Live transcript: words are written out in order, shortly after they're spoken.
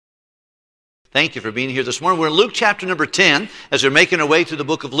Thank you for being here this morning. We're in Luke chapter number 10 as we're making our way through the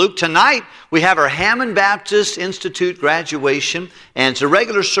book of Luke. Tonight, we have our Hammond Baptist Institute graduation, and it's a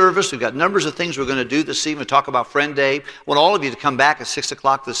regular service. We've got numbers of things we're going to do this evening. We'll talk about Friend Day. I want all of you to come back at 6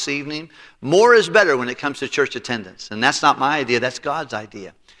 o'clock this evening. More is better when it comes to church attendance, and that's not my idea. That's God's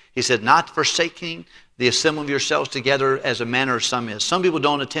idea. He said, not forsaking the assembling of yourselves together as a manner of some is. Some people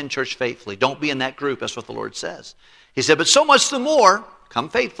don't attend church faithfully. Don't be in that group. That's what the Lord says. He said, but so much the more, come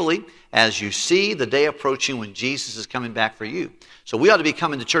faithfully as you see the day approaching when Jesus is coming back for you. So we ought to be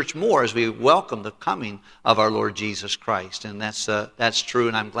coming to church more as we welcome the coming of our Lord Jesus Christ. And that's true,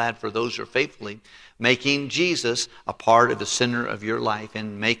 and I'm glad for those who are faithfully making Jesus a part of the center of your life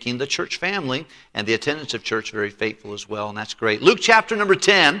and making the church family and the attendance of church very faithful as well, and that's great. Luke chapter number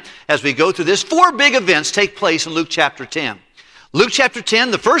 10, as we go through this, 4 big events take place in Luke chapter 10. Luke chapter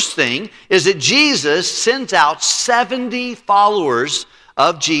 10, the first thing is that Jesus sends out 70 followers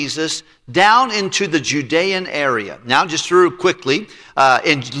of Jesus down into the Judean area. Now, just through quickly,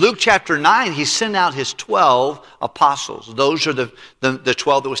 in Luke chapter 9, he sent out his 12 apostles. Those are the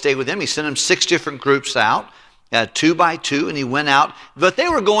 12 that would stay with him. He sent them 6 different groups out, 2 by 2, and he went out. But they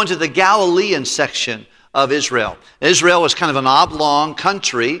were going to the Galilean section of Israel. Israel was kind of an oblong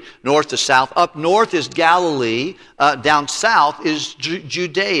country, north to south. Up north is Galilee. Down south is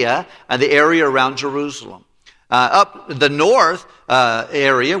Judea and the area around Jerusalem. Up the north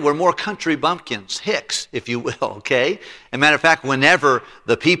area were more country bumpkins, hicks, if you will, okay? As a matter of fact, whenever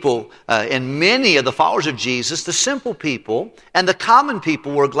the people and many of the followers of Jesus, the simple people and the common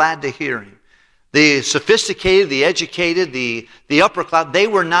people were glad to hear him. The sophisticated, the educated, the upper class, they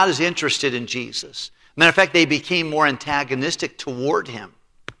were not as interested in Jesus. Matter of fact, they became more antagonistic toward him.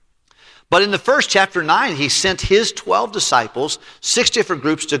 But in the first chapter 9, he sent his 12 disciples, 6 different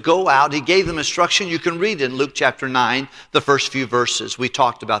groups to go out. He gave them instruction. You can read in Luke chapter 9, the first few verses. We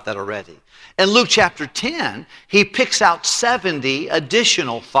talked about that already. In Luke chapter 10, he picks out 70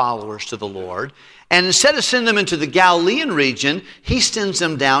 additional followers to the Lord. And instead of sending them into the Galilean region, he sends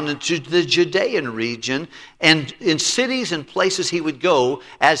them down into the Judean region and in cities and places he would go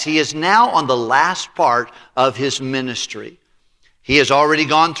as he is now on the last part of his ministry. He has already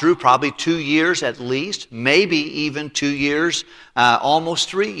gone through probably 2 years at least, maybe even 2 years, almost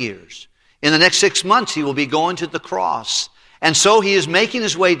 3 years. In the next 6 months, he will be going to the cross. And so he is making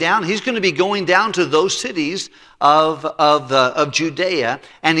his way down. He's going to be going down to those cities of Judea,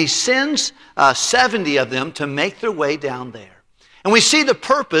 and he sends 70 of them to make their way down there. And we see the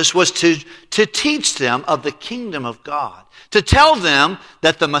purpose was to teach them of the kingdom of God, to tell them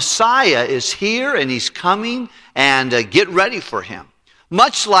that the Messiah is here and he's coming, and get ready for him.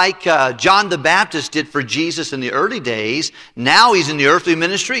 Much like John the Baptist did for Jesus in the early days, now he's in the earthly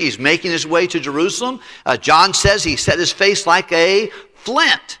ministry. He's making his way to Jerusalem. John says he set his face like a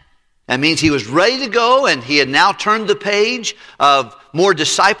flint. That means he was ready to go, and he had now turned the page of more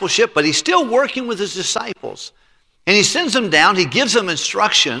discipleship, but he's still working with his disciples. And he sends them down. He gives them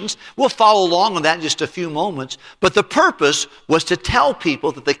instructions. We'll follow along on that in just a few moments. But the purpose was to tell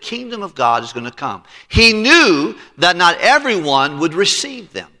people that the kingdom of God is going to come. He knew that not everyone would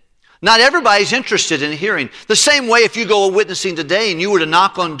receive them. Not everybody's interested in hearing. The same way if you go witnessing today and you were to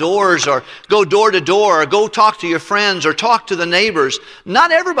knock on doors or go door to door or go talk to your friends or talk to the neighbors,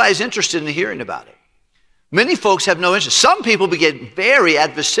 not everybody's interested in hearing about it. Many folks have no interest. Some people get very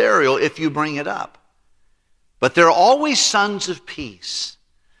adversarial if you bring it up. But there are always sons of peace.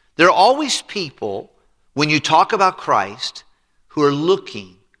 There are always people, when you talk about Christ, who are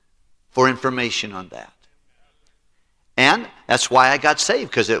looking for information on that. And that's why I got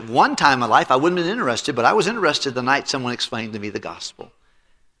saved, because at one time in my life I wouldn't have been interested, but I was interested the night someone explained to me the gospel.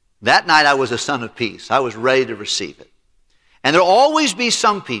 That night I was a son of peace. I was ready to receive it. And there will always be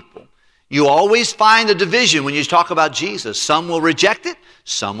some people. You always find a division when you talk about Jesus. Some will reject it,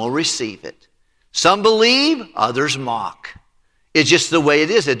 some will receive it. Some believe, others mock. It's just the way it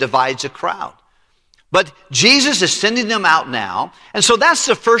is. It divides a crowd. But Jesus is sending them out now. And so that's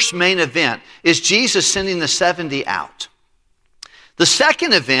the first main event, is Jesus sending the 70 out. The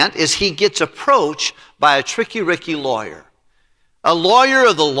second event is he gets approached by a tricky-ricky lawyer. A lawyer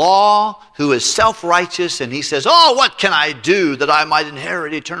of the law who is self-righteous, and he says, oh, what can I do that I might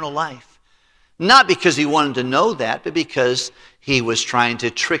inherit eternal life? Not because he wanted to know that, but because he was trying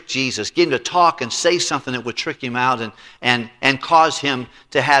to trick Jesus, get him to talk and say something that would trick him out and cause him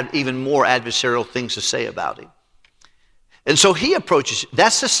to have even more adversarial things to say about him. And so he approaches,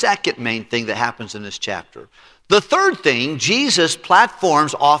 that's the second main thing that happens in this chapter. The third thing, Jesus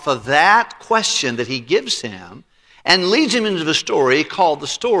platforms off of that question that he gives him and leads him into the story called the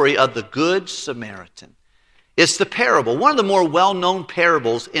story of the Good Samaritan. It's the parable, one of the more well-known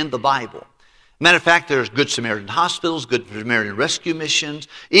parables in the Bible. Matter of fact, there's Good Samaritan hospitals, Good Samaritan rescue missions.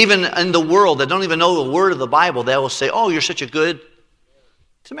 Even in the world that don't even know the word of the Bible, they will say, oh, you're such a good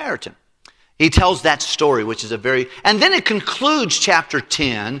Samaritan. He tells that story, which is and then it concludes chapter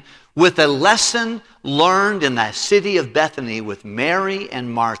 10 with a lesson learned in the city of Bethany with Mary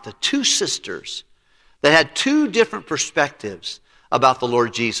and Martha, two sisters that had two different perspectives about the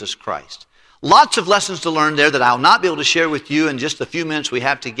Lord Jesus Christ. Lots of lessons to learn there that I'll not be able to share with you in just the few minutes we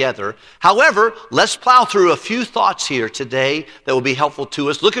have together. However, let's plow through a few thoughts here today that will be helpful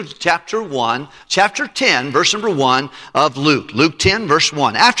to us. Look at chapter 10, verse number 1 of Luke. Luke 10, verse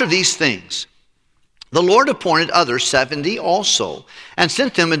 1. After these things, the Lord appointed others 70 also, and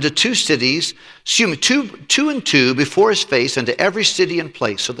sent them into two and two before his face, into every city and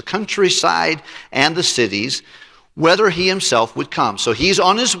place, so the countryside and the cities, whether he himself would come. So he's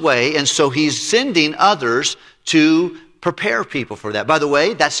on his way, and so he's sending others to prepare people for that. By the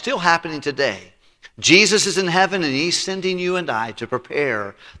way, that's still happening today. Jesus is in heaven, and he's sending you and I to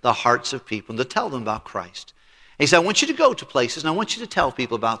prepare the hearts of people and to tell them about Christ. And he said, I want you to go to places, and I want you to tell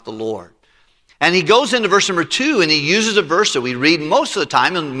people about the Lord. And he goes into verse number 2, and he uses a verse that we read most of the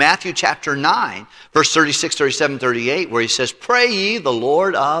time in Matthew chapter 9, verse 36, 37, 38, where he says, pray ye the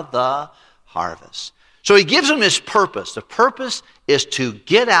Lord of the harvest. So he gives them his purpose. The purpose is to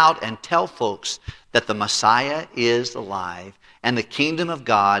get out and tell folks that the Messiah is alive and the kingdom of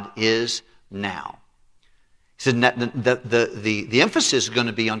God is now. He said the emphasis is going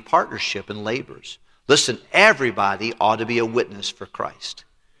to be on partnership and labors. Listen, everybody ought to be a witness for Christ.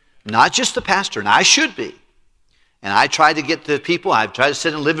 Not just the pastor, and I should be. And I try to get the people, I've tried to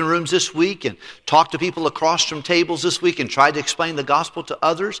sit in living rooms this week and talk to people across from tables this week and try to explain the gospel to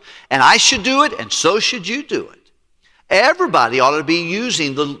others. And I should do it, and so should you do it. Everybody ought to be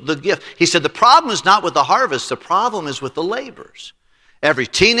using the gift. He said the problem is not with the harvest, the problem is with the laborers. Every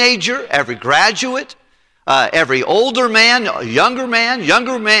teenager, every graduate, every older man, younger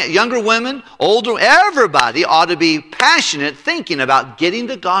women, older, everybody ought to be passionate thinking about getting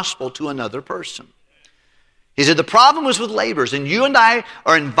the gospel to another person. He said the problem was with laborers, and you and I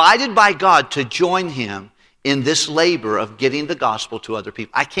are invited by God to join him in this labor of getting the gospel to other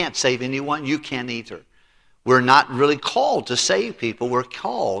people. I can't save anyone. You can't either. We're not really called to save people. We're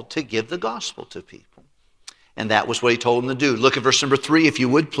called to give the gospel to people. And that was what he told them to do. Look at verse number 3, if you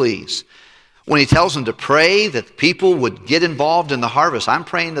would, please. When he tells them to pray that people would get involved in the harvest, I'm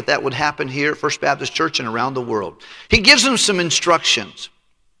praying that that would happen here at First Baptist Church and around the world. He gives them some instructions.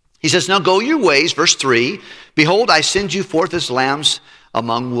 He says, now go your ways, verse 3. Behold, I send you forth as lambs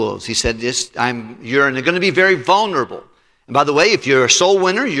among wolves. He said, you're going to be very vulnerable. And by the way, if you're a soul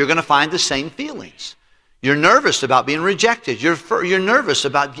winner, you're going to find the same feelings. You're nervous about being rejected. You're nervous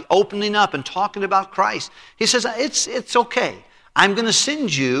about opening up and talking about Christ. He says, it's okay. I'm going to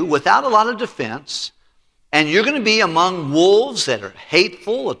send you without a lot of defense, and you're going to be among wolves that are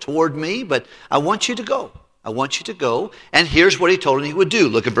hateful toward me, but I want you to go. I want you to go. And here's what he told him he would do.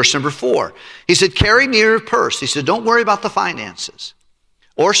 Look at verse number 4. He said, carry near a purse. He said, don't worry about the finances.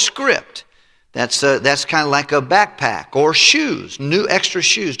 Or script. That's kind of like a backpack. Or shoes, new extra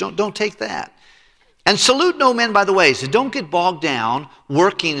shoes. Don't take that. And salute no man by the way. He said, don't get bogged down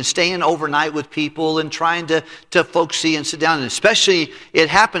working and staying overnight with people and trying to folks see and sit down. And especially, it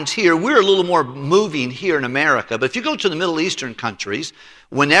happens here. We're a little more moving here in America. But if you go to the Middle Eastern countries,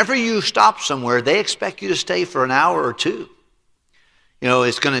 whenever you stop somewhere, they expect you to stay for an hour or two. You know,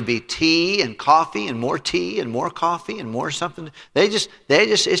 it's going to be tea and coffee and more coffee and more something. It's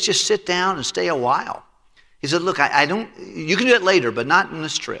just sit down and stay a while. He said, look, you can do it later, but not on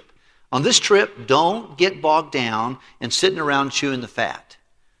this trip. On this trip, don't get bogged down and sitting around chewing the fat.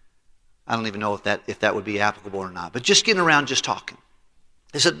 I don't even know if that would be applicable or not, but just getting around just talking.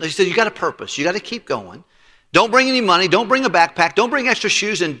 He said, you got a purpose. You got to keep going. Don't bring any money. Don't bring a backpack. Don't bring extra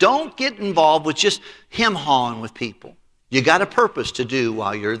shoes. And don't get involved with just hem-hawing with people. You got a purpose to do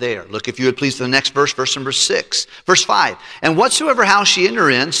while you're there. Look, if you would please, to the next verse, verse number 6. Verse 5. And whatsoever house ye enter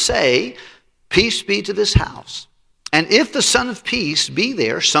in, say, peace be to this house. And if the Son of Peace be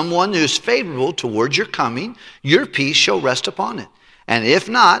there, someone who is favorable towards your coming, your peace shall rest upon it. And if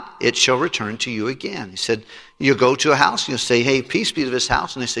not, it shall return to you again. He said, you'll go to a house, and you'll say, hey, peace be to this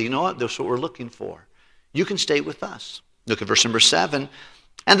house. And they say, you know what, that's what we're looking for. You can stay with us. Look at verse number 7.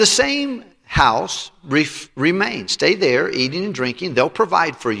 And the same house remain. Stay there, eating and drinking. They'll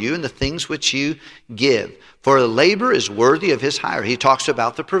provide for you in the things which you give. For the labor is worthy of his hire. He talks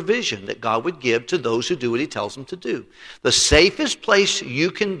about the provision that God would give to those who do what he tells them to do. The safest place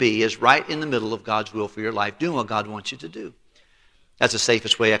you can be is right in the middle of God's will for your life, doing what God wants you to do. That's the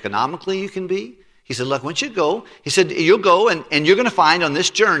safest way economically you can be. He said, look, once you go, he said, you'll go and you're going to find on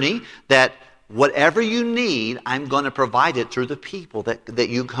this journey that whatever you need, I'm going to provide it through the people that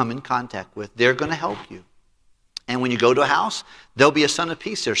you come in contact with. They're going to help you. And when you go to a house, there'll be a son of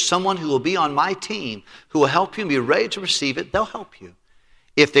peace there. Someone who will be on my team who will help you and be ready to receive it. They'll help you.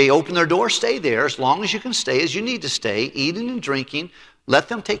 If they open their door, stay there as long as you can stay, as you need to stay, eating and drinking. Let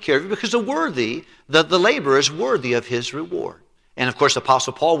them take care of you because the laborer is worthy of his reward. And of course,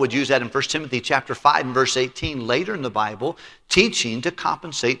 Apostle Paul would use that in 1 Timothy chapter 5 and verse 18 later in the Bible, teaching to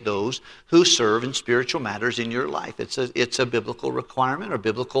compensate those who serve in spiritual matters in your life. It's a biblical requirement or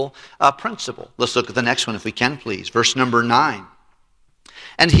biblical principle. Let's look at the next one if we can, please. Verse number 9.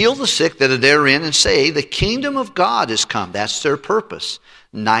 And heal the sick that are therein and say, the kingdom of God is come. That's their purpose.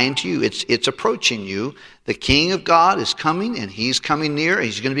 Nigh unto you. It's approaching you. The King of God is coming, and he's coming near.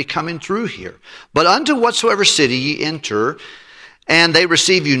 He's going to be coming through here. But unto whatsoever city ye enter, and they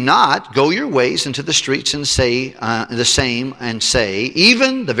receive you not, go your ways into the streets and say the same, and say,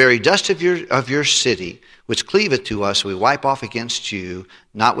 even the very dust of your city, which cleaveth to us, we wipe off against you.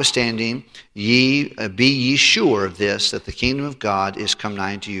 Notwithstanding, be ye sure of this, that the kingdom of God is come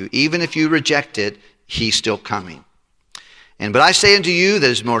nigh unto you. Even if you reject it, he's still coming. But I say unto you that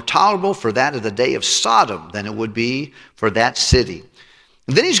it is more tolerable for that of the day of Sodom than it would be for that city.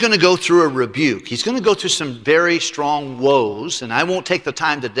 And then he's going to go through a rebuke. He's going to go through some very strong woes, and I won't take the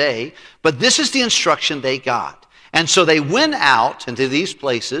time today, but this is the instruction they got. And so they went out into these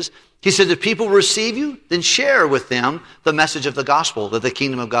places. He said, if people receive you, then share with them the message of the gospel, that the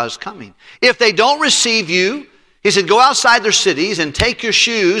kingdom of God is coming. If they don't receive you, he said, go outside their cities and take your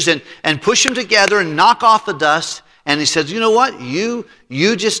shoes and push them together and knock off the dust. And he says, you know what? You're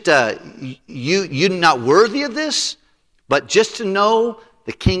not worthy of this, but just to know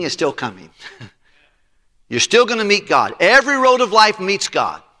the king is still coming. You're still going to meet God. Every road of life meets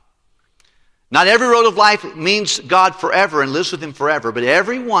God. Not every road of life means God forever and lives with him forever, but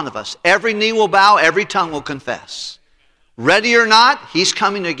every one of us, every knee will bow, every tongue will confess. Ready or not, he's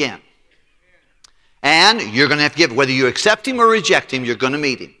coming again. And you're going to have to give, whether you accept him or reject him, you're going to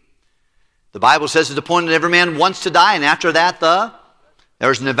meet him. The Bible says it's appointed every man wants to die, and after that,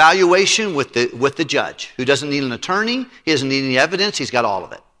 there's an evaluation with the judge, who doesn't need an attorney, he doesn't need any evidence, he's got all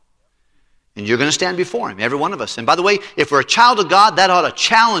of it. And you're going to stand before him, every one of us. And by the way, if we're a child of God, that ought to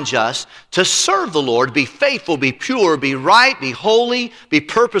challenge us to serve the Lord, be faithful, be pure, be right, be holy, be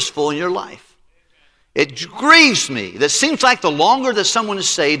purposeful in your life. It grieves me that it seems like the longer that someone is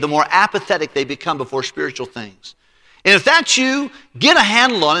saved, the more apathetic they become before spiritual things. And if that's you, get a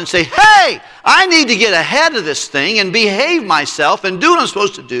handle on it and say, hey, I need to get ahead of this thing and behave myself and do what I'm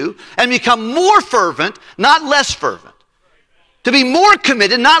supposed to do and become more fervent, not less fervent. To be more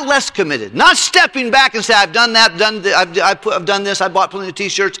committed, not less committed. Not stepping back and say, I've done that, I've done this, I bought plenty of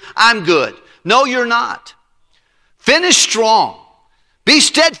t-shirts, I'm good. No, you're not. Finish strong. Be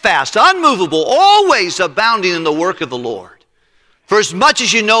steadfast, unmovable, always abounding in the work of the Lord. For as much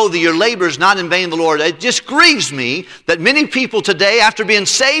as you know that your labor is not in vain in the Lord, it just grieves me that many people today, after being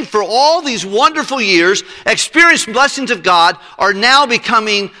saved for all these wonderful years, experiencing blessings of God, are now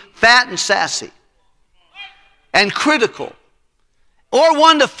becoming fat and sassy and critical, or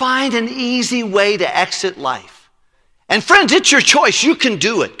want to find an easy way to exit life. And friends, it's your choice. You can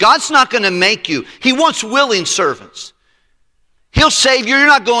do it. God's not going to make you. He wants willing servants. He'll save you. You're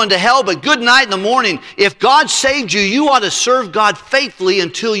not going to hell, but good night in the morning. If God saved you, you ought to serve God faithfully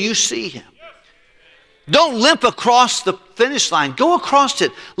until you see him. Don't limp across the finish line. Go across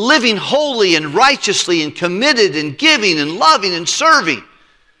it living holy and righteously and committed and giving and loving and serving.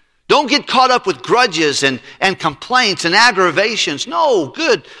 Don't get caught up with grudges and complaints and aggravations. No,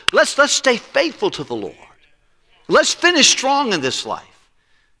 good. Let's stay faithful to the Lord. Let's finish strong in this life.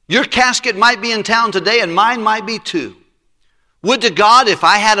 Your casket might be in town today and mine might be too. Would to God, if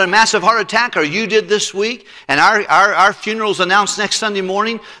I had a massive heart attack or you did this week, and our funeral's announced next Sunday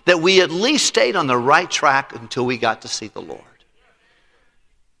morning, that we at least stayed on the right track until we got to see the Lord.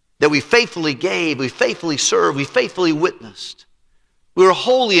 That we faithfully gave, we faithfully served, we faithfully witnessed. We were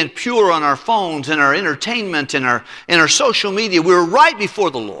holy and pure on our phones and our entertainment and our social media. We were right before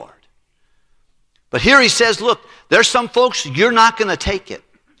the Lord. But here he says, look, there's some folks, you're not going to take it.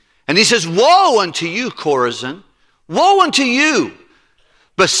 And he says, woe unto you, Chorazin. Woe unto you,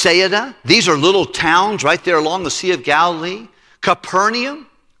 Bethsaida. These are little towns right there along the Sea of Galilee. Capernaum,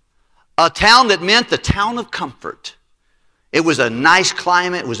 a town that meant the town of comfort. It was a nice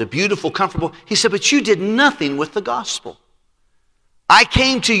climate. It was a beautiful, comfortable. He said, but you did nothing with the gospel. I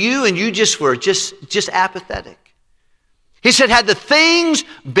came to you and you just were just apathetic. He said, had the things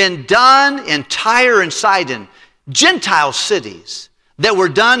been done in Tyre and Sidon, Gentile cities that were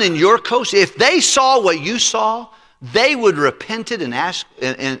done in your coast, if they saw what you saw, they would repent it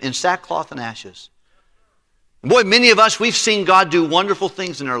in sackcloth and ashes. Boy, many of us, we've seen God do wonderful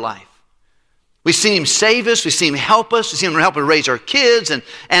things in our life. We've seen Him save us. We've seen Him help us. We've seen Him help us raise our kids.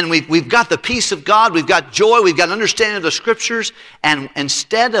 And we've got the peace of God. We've got joy. We've got an understanding of the Scriptures. And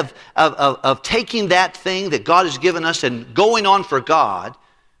instead of taking that thing that God has given us and going on for God,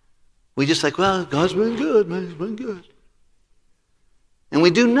 we just like, well, God's been good, man. He's been good. And we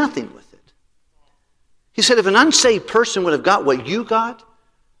do nothing with it. He said if an unsaved person would have got what you got,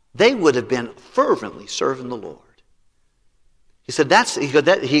 they would have been fervently serving the Lord. He said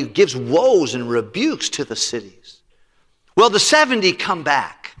he gives woes and rebukes to the cities. Well, the 70 come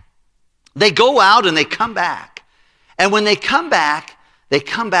back. They go out and they come back. And when they come back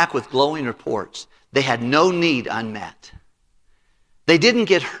with glowing reports. They had no need unmet. They didn't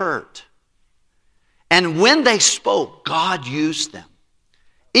get hurt. And when they spoke, God used them.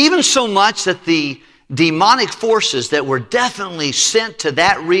 Even so much that the demonic forces that were definitely sent to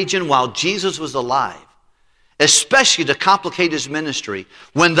that region while Jesus was alive, especially to complicate His ministry,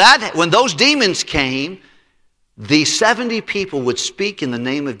 when those demons came, the 70 people would speak in the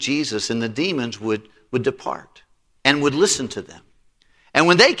name of Jesus, and the demons would depart and would listen to them. And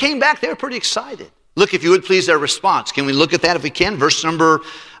when they came back, they were pretty excited. Look, if you would please, their response. Can we look at that if we can?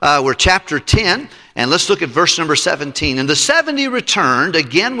 We're chapter 10, and let's look at verse number 17. And the 70 returned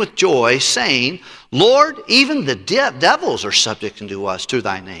again with joy, saying, Lord, even the devils are subject unto us through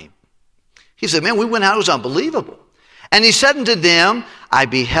thy name. He said, man, we went out, it was unbelievable. And he said unto them, I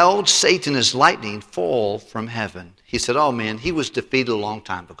beheld Satan as lightning fall from heaven. He said, oh man, he was defeated a long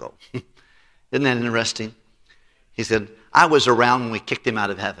time ago. Isn't that interesting? He said, I was around when we kicked him out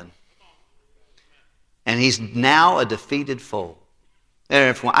of heaven. And he's now a defeated foe.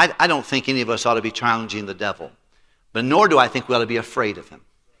 I don't think any of us ought to be challenging the devil, but nor do I think we ought to be afraid of him.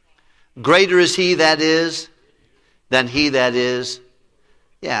 Greater is he that is than he that is.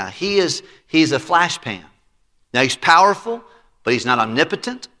 Yeah, he's a flash pan. Now he's powerful, but he's not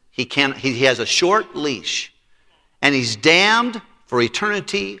omnipotent. He has a short leash. And he's damned for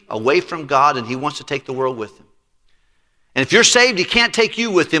eternity away from God, and he wants to take the world with him. And if you're saved, he can't take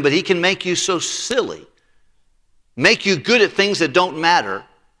you with him, but he can make you so silly, make you good at things that don't matter,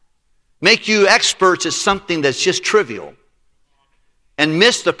 make you experts at something that's just trivial, and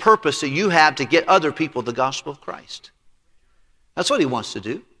miss the purpose that you have to get other people the gospel of Christ. That's what he wants to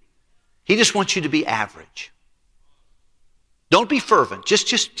do. He just wants you to be average. Don't be fervent.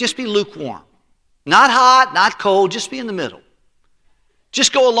 Just be lukewarm. Not hot, not cold. Just be in the middle.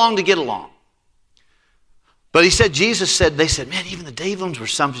 Just go along to get along. But Jesus said, they said, man, even the demons were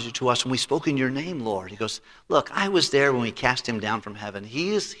subject to us when we spoke in your name, Lord. He goes, look, I was there when we cast him down from heaven.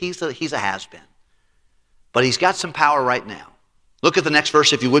 He's a has-been. But he's got some power right now. Look at the next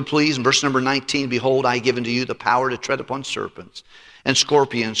verse, if you would please. In verse number 19, behold, I give unto you the power to tread upon serpents and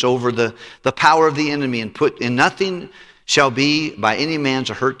scorpions, over the power of the enemy, and nothing shall be by any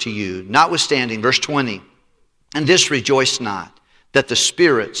man's a hurt to you. Notwithstanding, verse 20, and this rejoice not, that the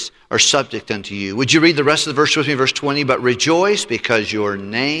spirits are subject unto you. Would you read the rest of the verse with me, verse 20? But rejoice because your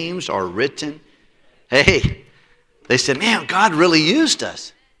names are written. Hey, they said, man, God really used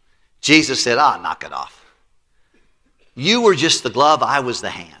us. Jesus said, knock it off. You were just the glove, I was the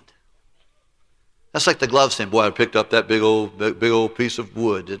hand. That's like the glove saying, boy, I picked up that big old piece of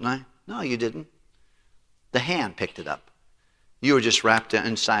wood, didn't I? No, you didn't. The hand picked it up. You were just wrapped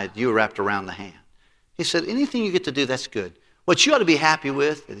inside. You were wrapped around the hand. He said, anything you get to do, that's good. What you ought to be happy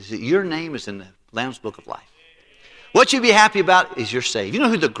with is that your name is in the Lamb's Book of Life. What you'd be happy about is you're saved. You know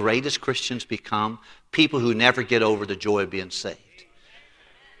who the greatest Christians become? People who never get over the joy of being saved.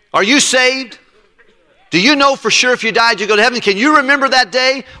 Are you saved? Do you know for sure if you died you go to heaven? Can you remember that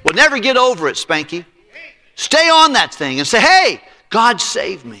day? Well, never get over it, Spanky. Stay on that thing and say, hey, God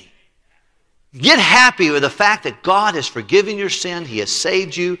saved me. Get happy with the fact that God has forgiven your sin. He has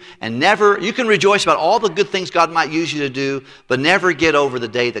saved you. And you can rejoice about all the good things God might use you to do, but never get over the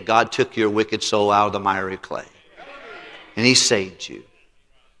day that God took your wicked soul out of the miry clay. And He saved you.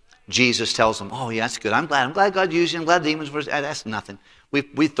 Jesus tells them, oh yeah, that's good. I'm glad God used you. I'm glad demons were, that's nothing.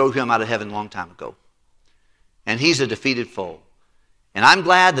 We threw him out of heaven a long time ago. And he's a defeated foe. And I'm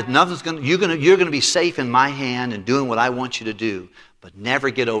glad that you're going to be safe in my hand and doing what I want you to do. But never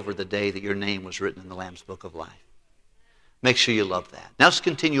get over the day that your name was written in the Lamb's Book of Life. Make sure you love that. Now let's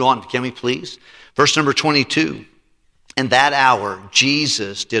continue on, can we please? Verse number 22. In that hour,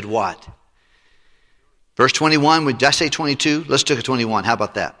 Jesus did what? Verse 21, did I say 22? Let's look at 21. How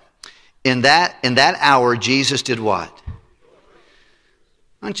about that? In that hour, Jesus did what?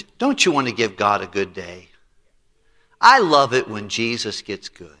 Don't you want to give God a good day? I love it when Jesus gets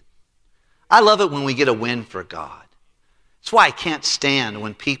good. I love it when we get a win for God. That's why I can't stand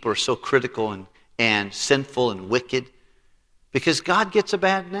when people are so critical and sinful and wicked, because God gets a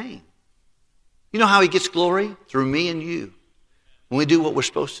bad name. You know how he gets glory? Through me and you, when we do what we're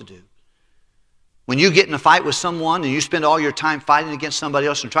supposed to do. When you get in a fight with someone and you spend all your time fighting against somebody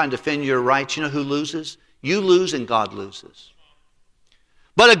else and trying to defend your rights, you know who loses? You lose and God loses.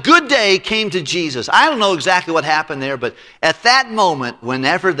 But a good day came to Jesus. I don't know exactly what happened there, but at that moment,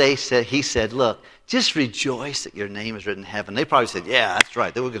 whenever he said, look, just rejoice that your name is written in heaven. They probably said, yeah, that's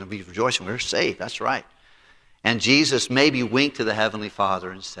right. They were going to be rejoicing. We're saved. That's right. And Jesus maybe winked to the Heavenly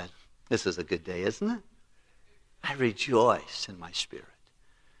Father and said, this is a good day, isn't it? I rejoice in my spirit.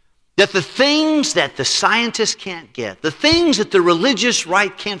 That the things that the scientists can't get, the things that the religious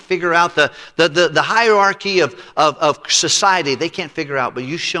right can't figure out, the hierarchy of society, they can't figure out, but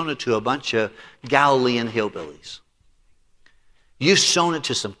you've shown it to a bunch of Galilean hillbillies. You've shown it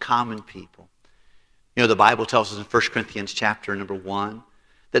to some common people. You know, the Bible tells us in 1 Corinthians chapter number 1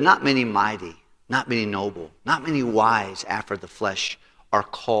 that not many mighty, not many noble, not many wise after the flesh are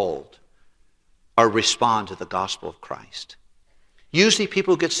called or respond to the gospel of Christ. Usually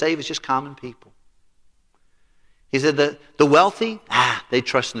people who get saved is just common people. He said the wealthy, they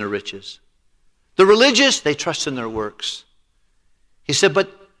trust in their riches. The religious, they trust in their works. He said,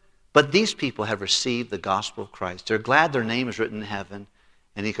 but these people have received the gospel of Christ. They're glad their name is written in heaven.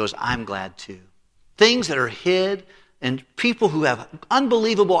 And he goes, I'm glad too. Things that are hid and people who have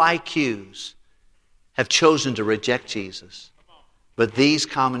unbelievable IQs have chosen to reject Jesus. But these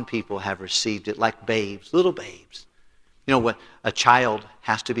common people have received it like babes, little babes. You know what? A child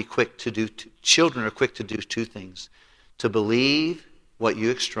has to be quick to do. Children are quick to do two things. To believe what you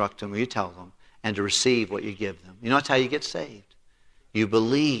instruct them or you tell them, and to receive what you give them. You know that's how you get saved. You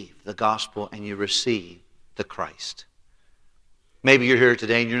believe the gospel and you receive the Christ. Maybe you're here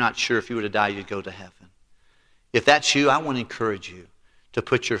today and you're not sure if you were to die, you'd go to heaven. If that's you, I want to encourage you to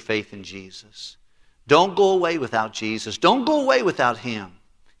put your faith in Jesus. Don't go away without Jesus. Don't go away without Him.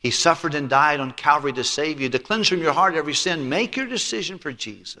 He suffered and died on Calvary to save you, to cleanse from your heart every sin. Make your decision for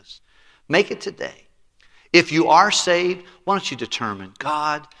Jesus. Make it today. If you are saved, why don't you determine,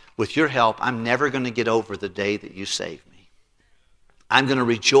 God, with your help, I'm never going to get over the day that you saved me. I'm going to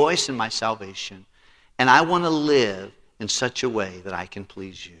rejoice in my salvation, and I want to live in such a way that I can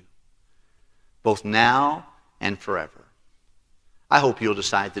please you, both now and forever. I hope you'll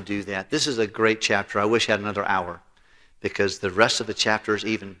decide to do that. This is a great chapter. I wish I had another hour, because the rest of the chapter is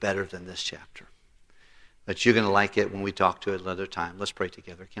even better than this chapter. But you're going to like it when we talk to it another time. Let's pray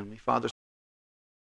together, can we? Father,